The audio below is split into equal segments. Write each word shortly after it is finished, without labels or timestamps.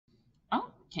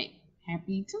Okay,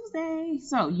 happy Tuesday.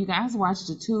 So you guys watched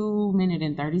a 2 minute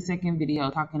and 30-second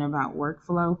video talking about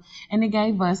workflow, and it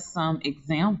gave us some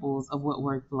examples of what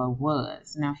workflow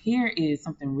was. Now here is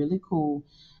something really cool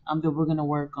that we're going to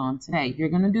work on today. You're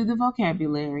going to do the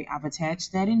vocabulary. I've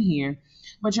attached that in here,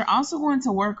 but you're also going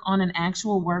to work on an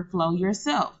actual workflow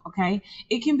yourself, okay?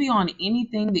 It can be on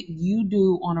anything that you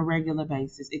do on a regular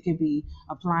basis. It could be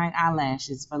applying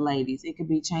eyelashes for ladies. It could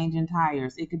be changing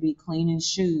tires. It could be cleaning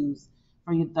shoes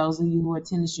for those of you who are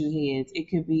tennis shoe heads. It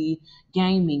could be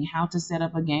gaming, how to set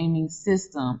up a gaming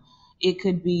system. It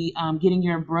could be getting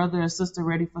your brother or sister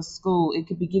ready for school. It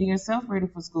could be getting yourself ready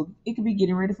for school. It could be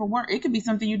getting ready for work. It could be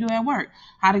something you do at work,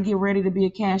 how to get ready to be a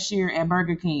cashier at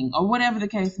Burger King or whatever the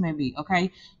case may be,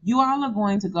 okay? You all are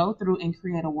going to go through and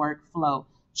create a workflow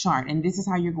chart, and this is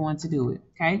how you're going to do it,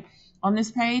 okay? On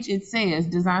this page, it says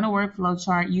design a workflow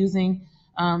chart using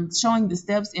showing the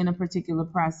steps in a particular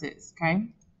process, okay?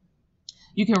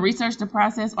 You can research the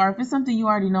process, or if it's something you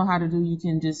already know how to do, you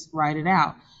can just write it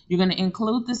out. You're going to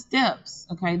include the steps,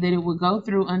 okay, that it will go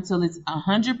through until it's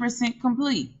 100%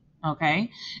 complete,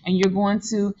 okay? And you're going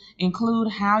to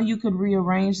include how you could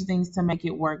rearrange things to make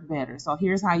it work better. So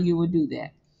here's how you would do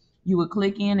that. You would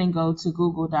click in and go to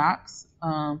Google Docs.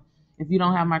 If you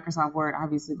don't have Microsoft Word,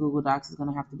 obviously Google Docs is going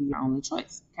to have to be your only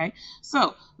choice, okay?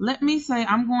 So let me say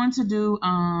I'm going to do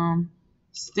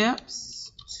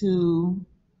steps to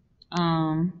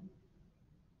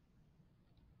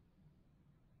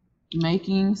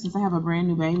making, since I have a brand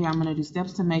new baby, I'm going to do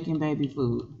steps to making baby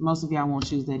food. Most of y'all won't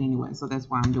choose that anyway, so that's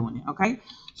why I'm doing it, okay?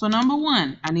 So number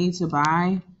one, I need to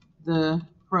buy the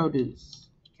produce,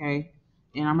 okay?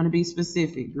 And I'm going to be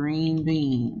specific, green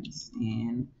beans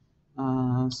and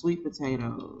sweet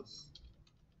potatoes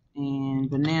and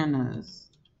bananas,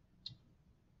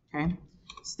 okay?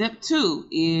 Step two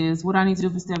is what I need to do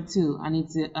for step two. I need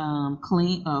to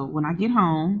clean, when I get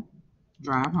home,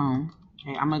 drive home.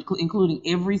 Okay, I'm including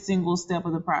every single step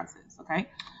of the process, okay?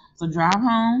 So drive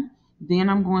home,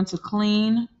 then I'm going to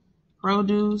clean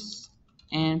produce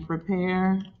and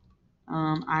prepare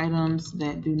items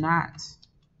that do not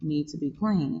need to be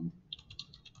cleaned.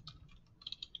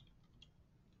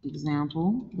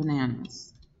 Example,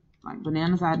 bananas. Like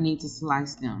bananas, I need to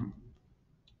slice them.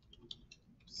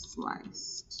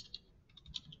 Sliced.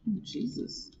 Oh,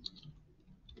 Jesus.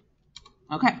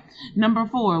 Okay, number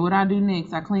four, what I do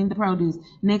next, I clean the produce.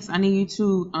 Next, I need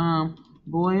to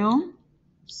boil,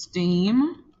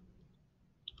 steam,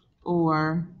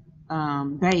 or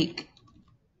bake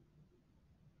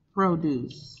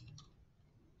produce.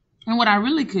 And what I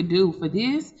really could do for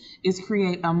this is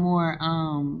create a more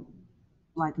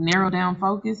like narrow down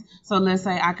focus. So let's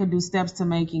say I could do steps to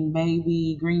making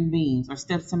baby green beans or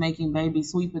steps to making baby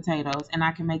sweet potatoes, and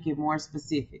I can make it more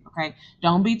specific, okay?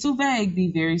 Don't be too vague,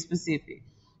 be very specific.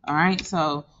 All right,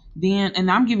 so then, and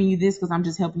I'm giving you this because I'm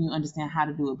just helping you understand how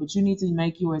to do it, but you need to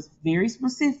make yours very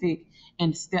specific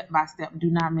and step by step. Do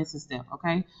not miss a step,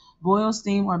 okay? Boil,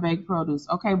 steam, or bake produce.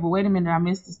 Okay, but wait a minute, I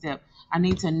missed a step. I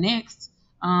need to next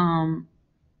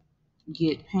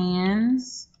get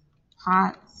pans,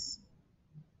 pots,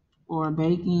 or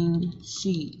baking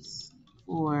sheets,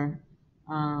 or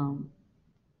well,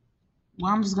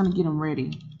 I'm just gonna get them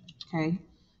ready, okay?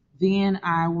 Then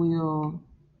I will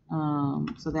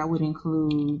so that would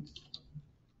include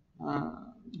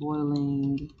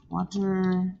boiling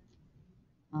water,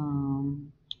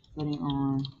 putting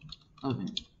on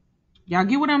oven. Y'all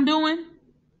get what I'm doing?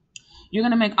 You're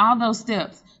gonna make all those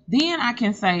steps. Then I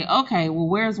can say, okay, well,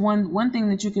 where's one thing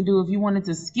that you could do if you wanted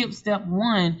to skip step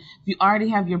one? If you already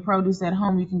have your produce at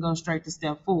home, you can go straight to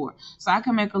step four. So I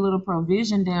can make a little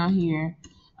provision down here.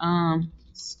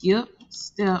 Skip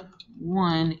step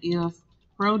one if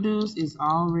produce is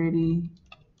already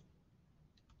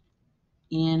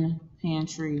in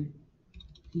pantry,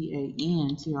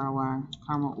 P-A-N-T-R-Y,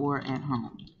 comma, or at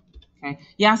home. Okay,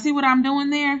 y'all see what I'm doing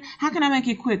there? How can I make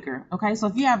it quicker? Okay, so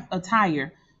if you have a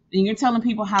tire and you're telling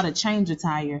people how to change a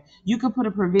tire, you could put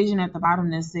a provision at the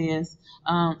bottom that says,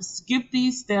 skip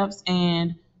these steps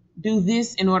and do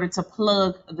this in order to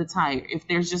plug the tire. If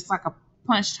there's just like a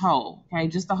punched hole, okay,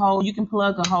 just a hole, you can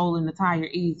plug a hole in the tire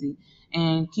easy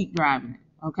and keep driving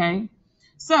it, okay?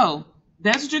 So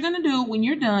that's what you're gonna do. When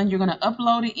you're done, you're gonna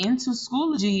upload it into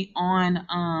Schoology on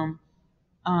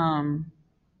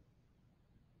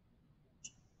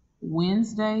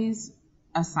Wednesday's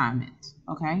assignment,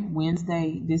 okay?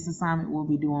 Wednesday, this assignment will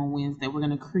be due on Wednesday. We're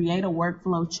going to create a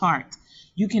workflow chart.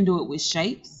 You can do it with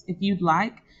shapes if you'd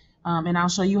like, and I'll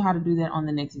show you how to do that on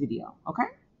the next video, okay?